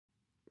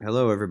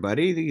Hello,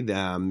 everybody.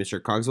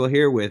 Mr. Cogswell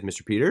here with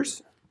Mr.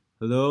 Peters.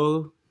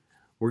 Hello.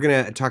 We're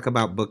going to talk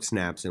about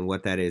Booksnaps and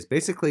what that is.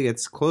 Basically,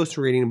 it's close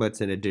reading, but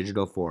it's in a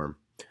digital form.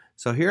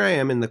 So here I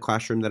am in the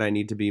classroom that I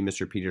need to be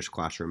Mr. Peters'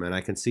 classroom, and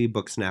I can see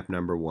Booksnap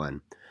number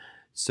 1.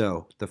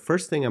 So the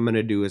first thing I'm going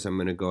to do is I'm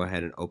going to go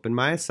ahead and open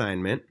my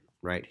assignment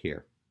right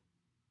here.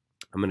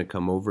 I'm going to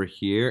come over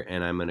here,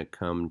 and I'm going to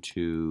come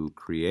to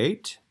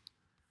Create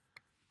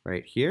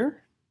right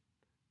here.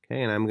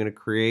 Okay, and I'm going to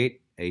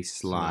create a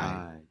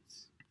slide.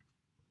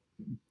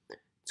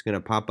 It's going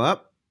to pop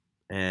up,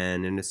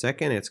 and in a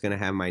second it's going to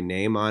have my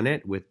name on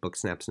it with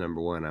Booksnaps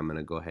number 1. I'm going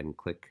to go ahead and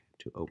click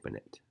to open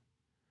it.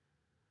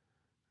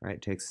 Alright,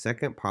 it takes a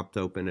second, popped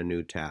open a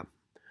new tab.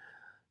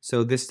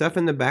 So this stuff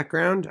in the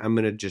background, I'm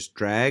going to just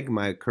drag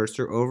my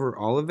cursor over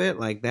all of it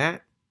like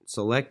that,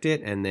 select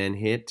it, and then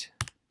hit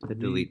the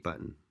delete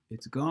button.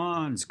 It's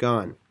gone. It's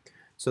gone.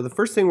 So the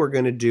first thing we're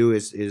going to do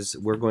is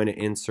we're going to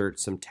insert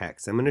some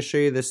text. I'm going to show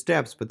you the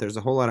steps, but there's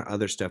a whole lot of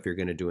other stuff you're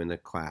going to do in the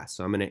class.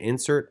 So I'm going to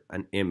insert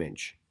an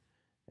image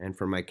and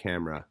for my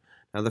camera.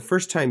 Now the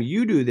first time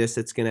you do this,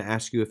 it's going to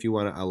ask you if you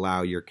want to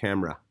allow your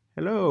camera.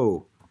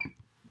 Hello.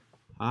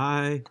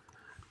 Hi.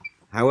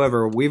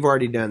 However, we've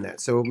already done that.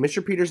 So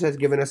Mr. Peters has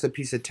given us a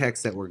piece of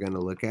text that we're going to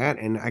look at,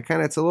 and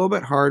it's a little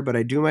bit hard, but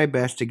I do my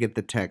best to get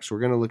the text. We're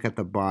going to look at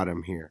the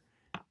bottom here.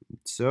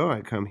 So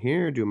I come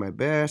here, do my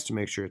best to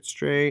make sure it's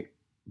straight.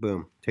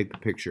 Boom, take the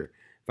picture.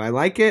 If I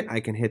like it, I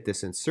can hit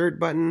this insert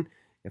button.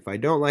 If I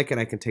don't like it,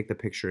 I can take the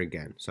picture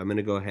again. So I'm going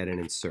to go ahead and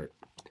insert.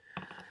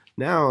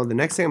 Now, the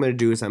next thing I'm going to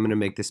do is I'm going to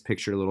make this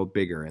picture a little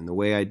bigger. And the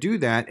way I do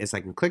that is I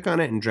can click on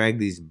it and drag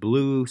these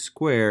blue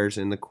squares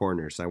in the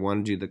corners. I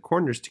want to do the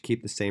corners to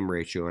keep the same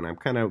ratio, and I'm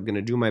kind of going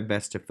to do my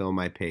best to fill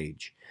my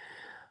page.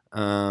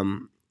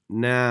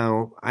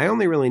 Now, I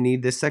only really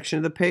need this section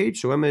of the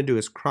page, so what I'm going to do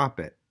is crop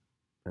it.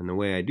 And the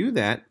way I do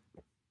that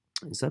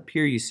is up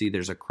here you see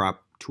there's a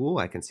crop tool.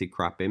 I can see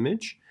crop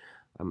image.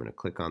 I'm going to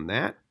click on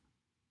that.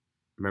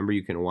 Remember,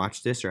 you can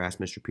watch this or ask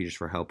Mr. Peters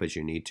for help as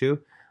you need to.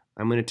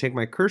 I'm going to take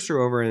my cursor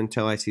over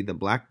until I see the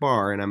black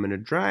bar, and I'm going to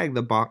drag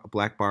the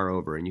black bar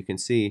over, and you can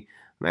see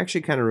I'm actually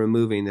kind of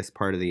removing this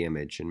part of the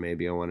image, and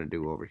maybe I want to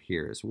do over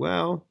here as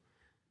well.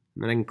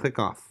 And then I can click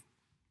off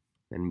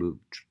and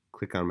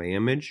click on my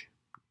image,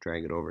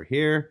 drag it over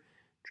here,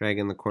 drag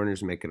in the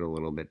corners, make it a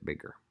little bit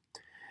bigger.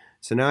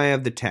 So now I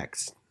have the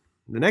text.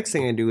 The next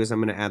thing I do is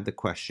I'm going to add the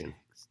question.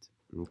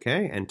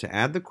 Okay, and to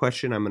add the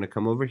question, I'm going to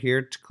come over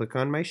here to click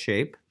on my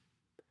shape.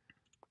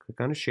 Click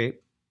on a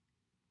shape.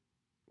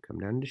 Come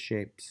down to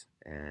shapes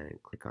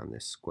and click on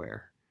this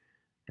square.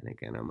 And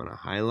again, I'm going to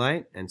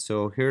highlight. And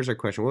so here's our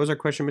question. What was our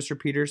question, Mr.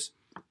 Peters?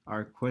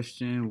 Our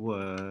question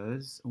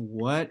was,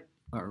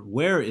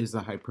 where is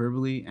the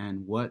hyperbole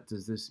and what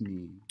does this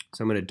mean?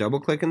 So I'm going to double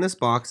click in this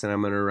box and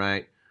I'm going to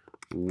write,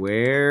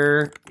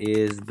 where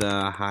is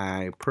the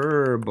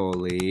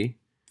hyperbole?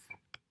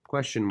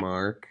 Question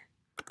mark.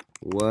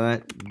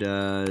 What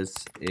does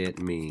it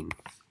mean?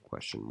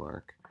 Question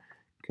mark.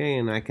 Okay,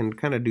 and I can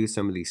kind of do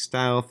some of these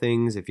style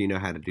things. If you know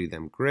how to do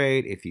them,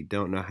 great. If you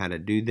don't know how to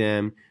do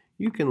them,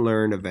 you can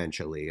learn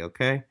eventually,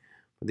 okay?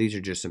 But these are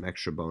just some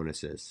extra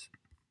bonuses.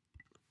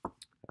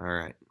 All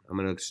right, I'm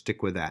going to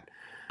stick with that.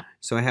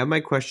 So I have my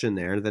question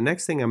there. The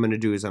next thing I'm going to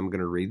do is I'm going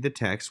to read the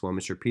text. Well,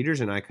 Mr.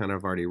 Peters and I kind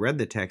of already read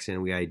the text,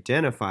 and we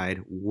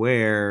identified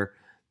where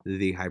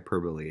the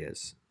hyperbole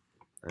is.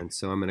 And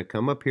so I'm going to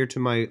come up here to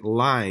my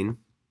line.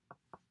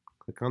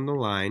 Click on the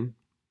line,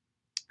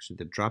 actually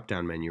the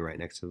drop-down menu right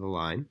next to the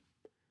line,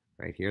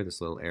 right here, this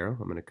little arrow.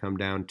 I'm going to come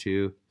down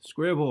to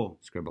Scribble.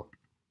 Scribble.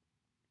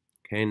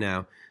 Okay,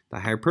 now the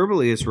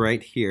hyperbole is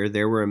right here.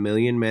 There were a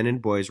million men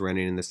and boys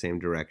running in the same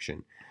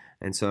direction.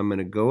 And so I'm going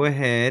to go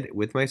ahead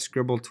with my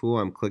scribble tool.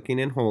 I'm clicking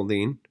and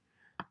holding.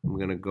 I'm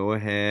going to go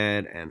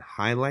ahead and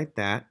highlight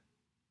that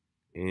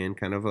in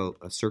kind of a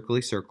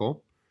circly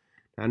circle.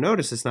 Now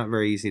notice it's not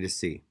very easy to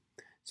see.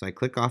 So I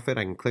click off it.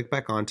 I can click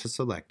back on to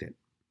select it.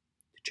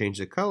 Change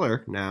the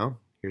color now.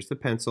 Here's the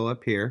pencil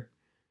up here.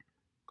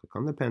 Click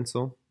on the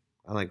pencil.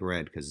 I like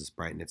red because it's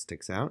bright and it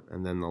sticks out.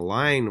 And then the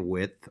line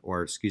width,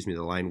 or excuse me,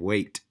 the line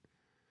weight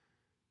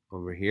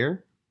over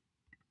here.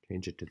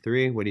 Change it to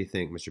 3. What do you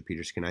think, Mr.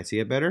 Peters? Can I see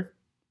it better?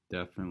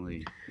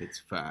 Definitely. It's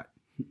fat.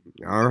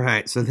 All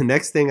right. So the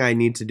next thing I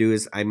need to do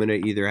is I'm going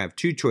to either have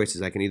 2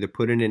 choices. I can either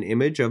put in an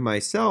image of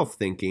myself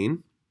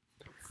thinking,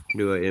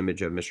 do an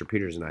image of Mr.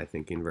 Peters and I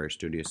thinking very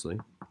studiously.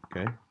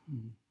 Okay.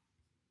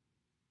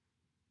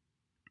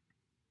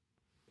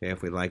 Okay,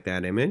 if we like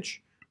that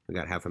image, we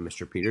got half of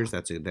Mr. Peters.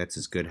 That's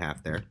his good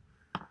half there.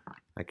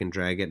 I can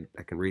drag it,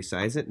 I can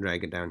resize it, and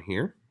drag it down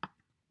here.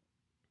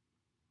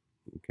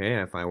 Okay,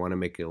 if I want to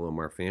make it a little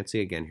more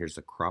fancy, again, here's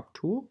the crop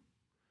tool.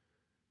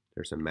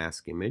 There's a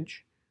mask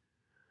image.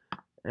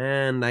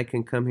 And I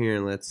can come here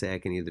and let's say I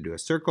can either do a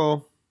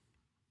circle.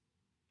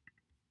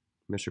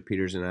 Mr.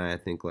 Peters and I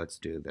think let's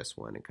do this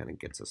one. It kind of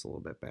gets us a little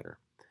bit better.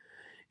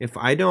 If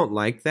I don't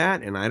like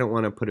that and I don't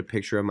want to put a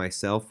picture of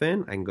myself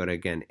in, I can go to,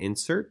 again,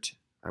 Insert.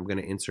 I'm going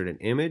to insert an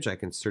image. I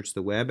can search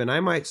the web, and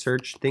I might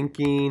search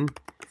thinking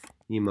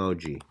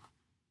emoji.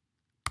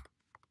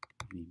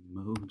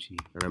 Emoji.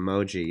 An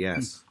emoji,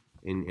 yes,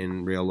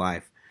 in real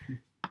life.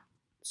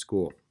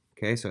 School.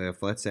 Okay, so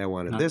if let's say I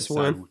wanted Not this the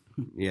sad one.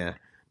 Yeah,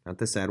 not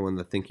the sad one,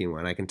 the thinking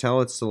one. I can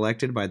tell it's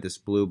selected by this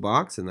blue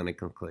box, and then I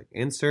can click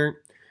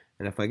insert.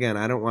 And if, again,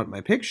 I don't want my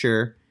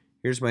picture,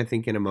 here's my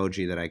thinking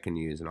emoji that I can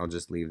use, and I'll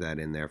just leave that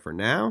in there for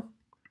now.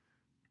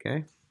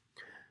 Okay.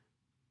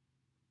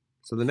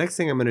 So the next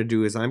thing I'm going to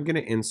do is I'm going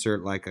to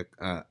insert like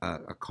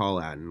a call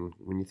out. And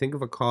when you think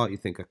of a call out, you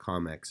think of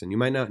Comex. And you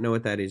might not know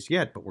what that is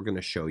yet, but we're going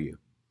to show you.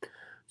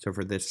 So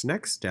for this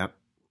next step,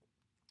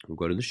 we'll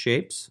go to the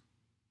shapes.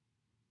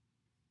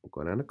 We'll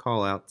go down to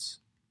call outs.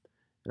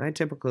 And I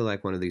typically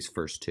like one of these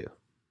first two.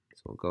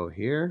 So we'll go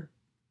here,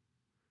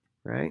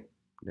 right?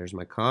 There's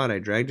my call out. I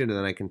dragged it, and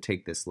then I can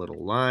take this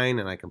little line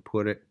and I can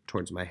put it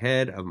towards my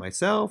head of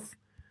myself,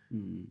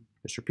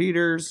 Mr.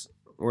 Peters,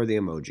 or the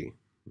emoji.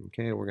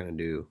 Okay, we're going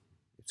to do,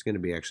 it's going to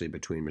be actually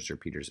between Mr.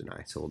 Peters and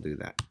I, so we'll do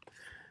that.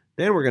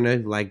 Then we're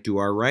going to like do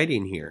our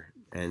writing here.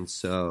 And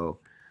so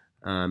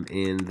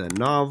in the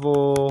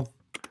novel,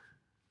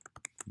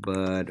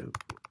 Bud,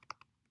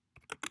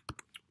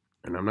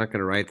 and I'm not going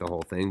to write the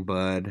whole thing,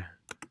 Bud,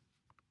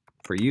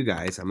 for you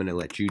guys, I'm going to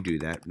let you do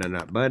that. No,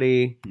 not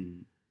Buddy.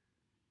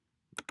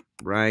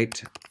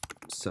 Write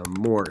some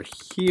more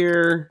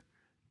here,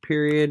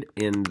 period,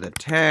 in the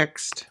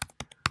text,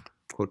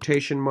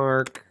 quotation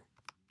mark,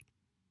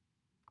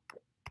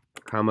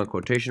 comma,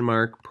 quotation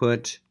mark,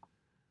 put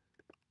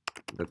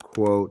the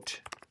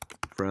quote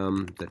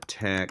from the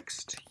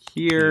text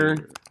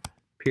here,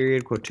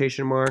 period,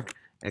 quotation mark,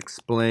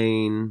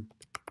 explain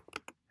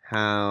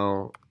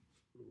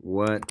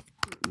what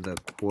the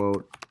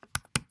quote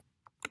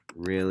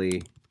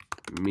really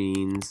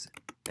means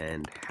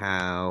and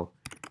how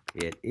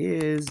it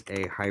is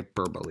a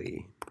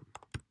hyperbole.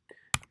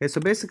 Okay,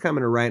 so basically I'm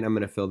going to write and I'm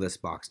going to fill this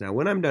box. Now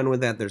when I'm done with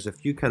that, there's a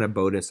few kind of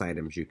bonus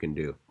items you can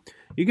do.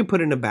 You can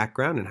put in a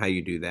background, and how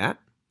you do that.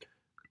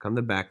 Click on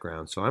the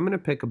background. So I'm going to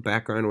pick a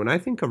background. When I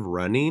think of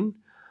running,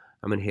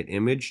 I'm going to hit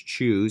image,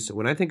 choose.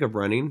 When I think of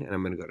running, and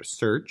I'm going to go to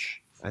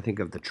search, I think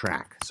of the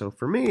track. So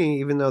for me,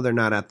 even though they're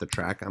not at the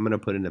track, I'm going to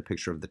put in a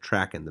picture of the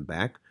track in the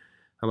back.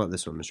 How about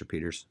this one, Mr.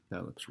 Peters?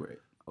 That looks great.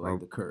 I like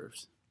the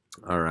curves.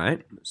 All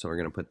right, so we're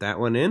going to put that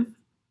one in.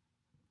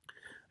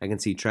 I can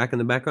see track in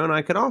the background.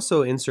 I could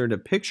also insert a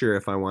picture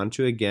if I want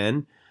to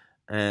again.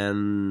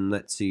 And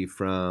let's see,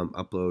 from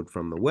upload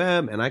from the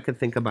web. And I could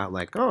think about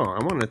like, oh,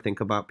 I want to think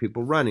about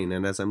people running.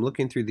 And as I'm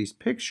looking through these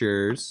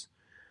pictures,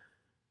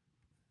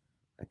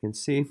 I can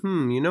see,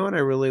 you know what I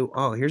really,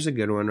 oh, here's a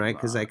good one, right?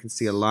 Because I can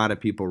see a lot of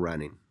people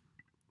running.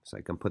 So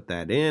I can put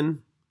that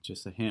in.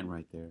 Just a hint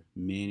right there.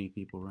 Many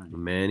people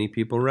running. Many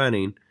people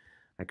running.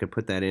 I could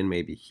put that in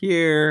maybe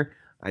here.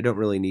 I don't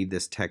really need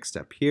this text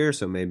up here,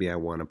 so maybe I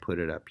want to put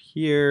it up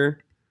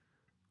here.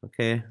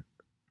 Okay.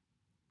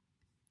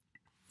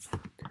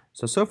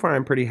 So far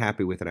I'm pretty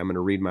happy with it. I'm going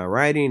to read my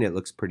writing. It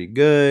looks pretty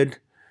good.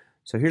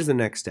 So here's the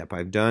next step.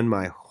 I've done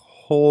my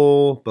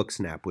whole book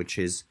snap, which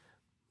is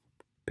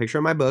picture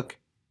of my book,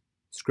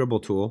 scribble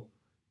tool,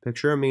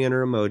 picture of me and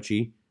her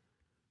emoji,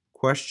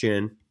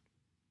 question,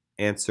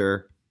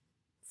 answer,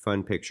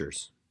 fun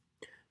pictures.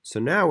 So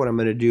now what I'm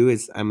going to do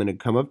is I'm going to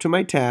come up to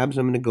my tabs.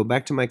 I'm going to go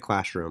back to my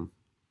classroom.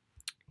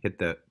 Hit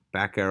the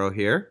back arrow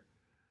here.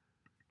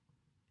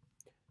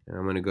 And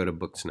I'm going to go to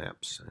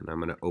Booksnaps. And I'm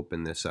going to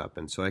open this up.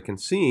 And so I can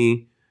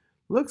see,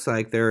 looks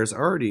like there's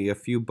already a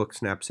few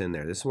Booksnaps in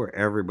there. This is where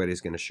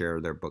everybody's going to share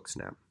their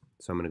Booksnap.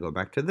 So I'm going to go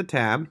back to the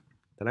tab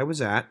that I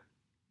was at.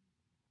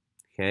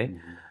 Okay.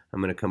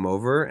 I'm going to come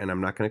over, and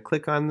I'm not going to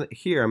click on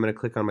here. I'm going to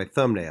click on my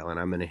thumbnail, and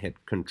I'm going to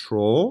hit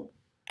Control-C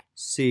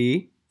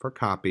for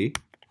copy.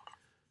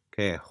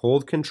 Okay, I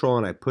hold Control,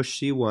 and I push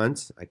C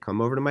once. I come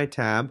over to my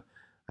tab.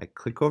 I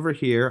click over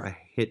here. I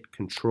hit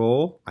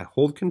Control. I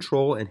hold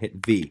Control and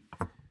hit V.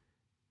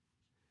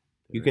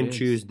 You can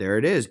choose, there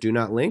it is, do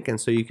not link. And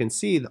so you can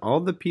see all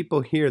the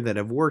people here that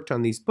have worked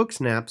on these book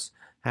snaps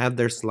have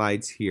their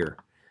slides here.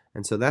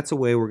 And so that's a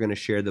way we're going to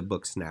share the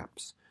book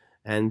snaps.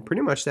 And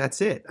pretty much that's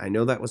it. I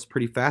know that was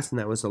pretty fast and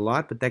that was a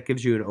lot, but that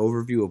gives you an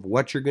overview of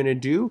what you're going to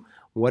do,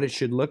 what it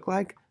should look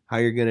like, how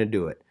you're going to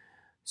do it.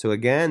 So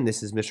again,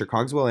 this is Mr.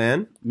 Cogswell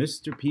and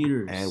Mr.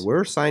 Peters. And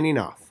we're signing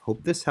off.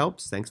 Hope this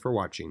helps. Thanks for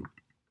watching.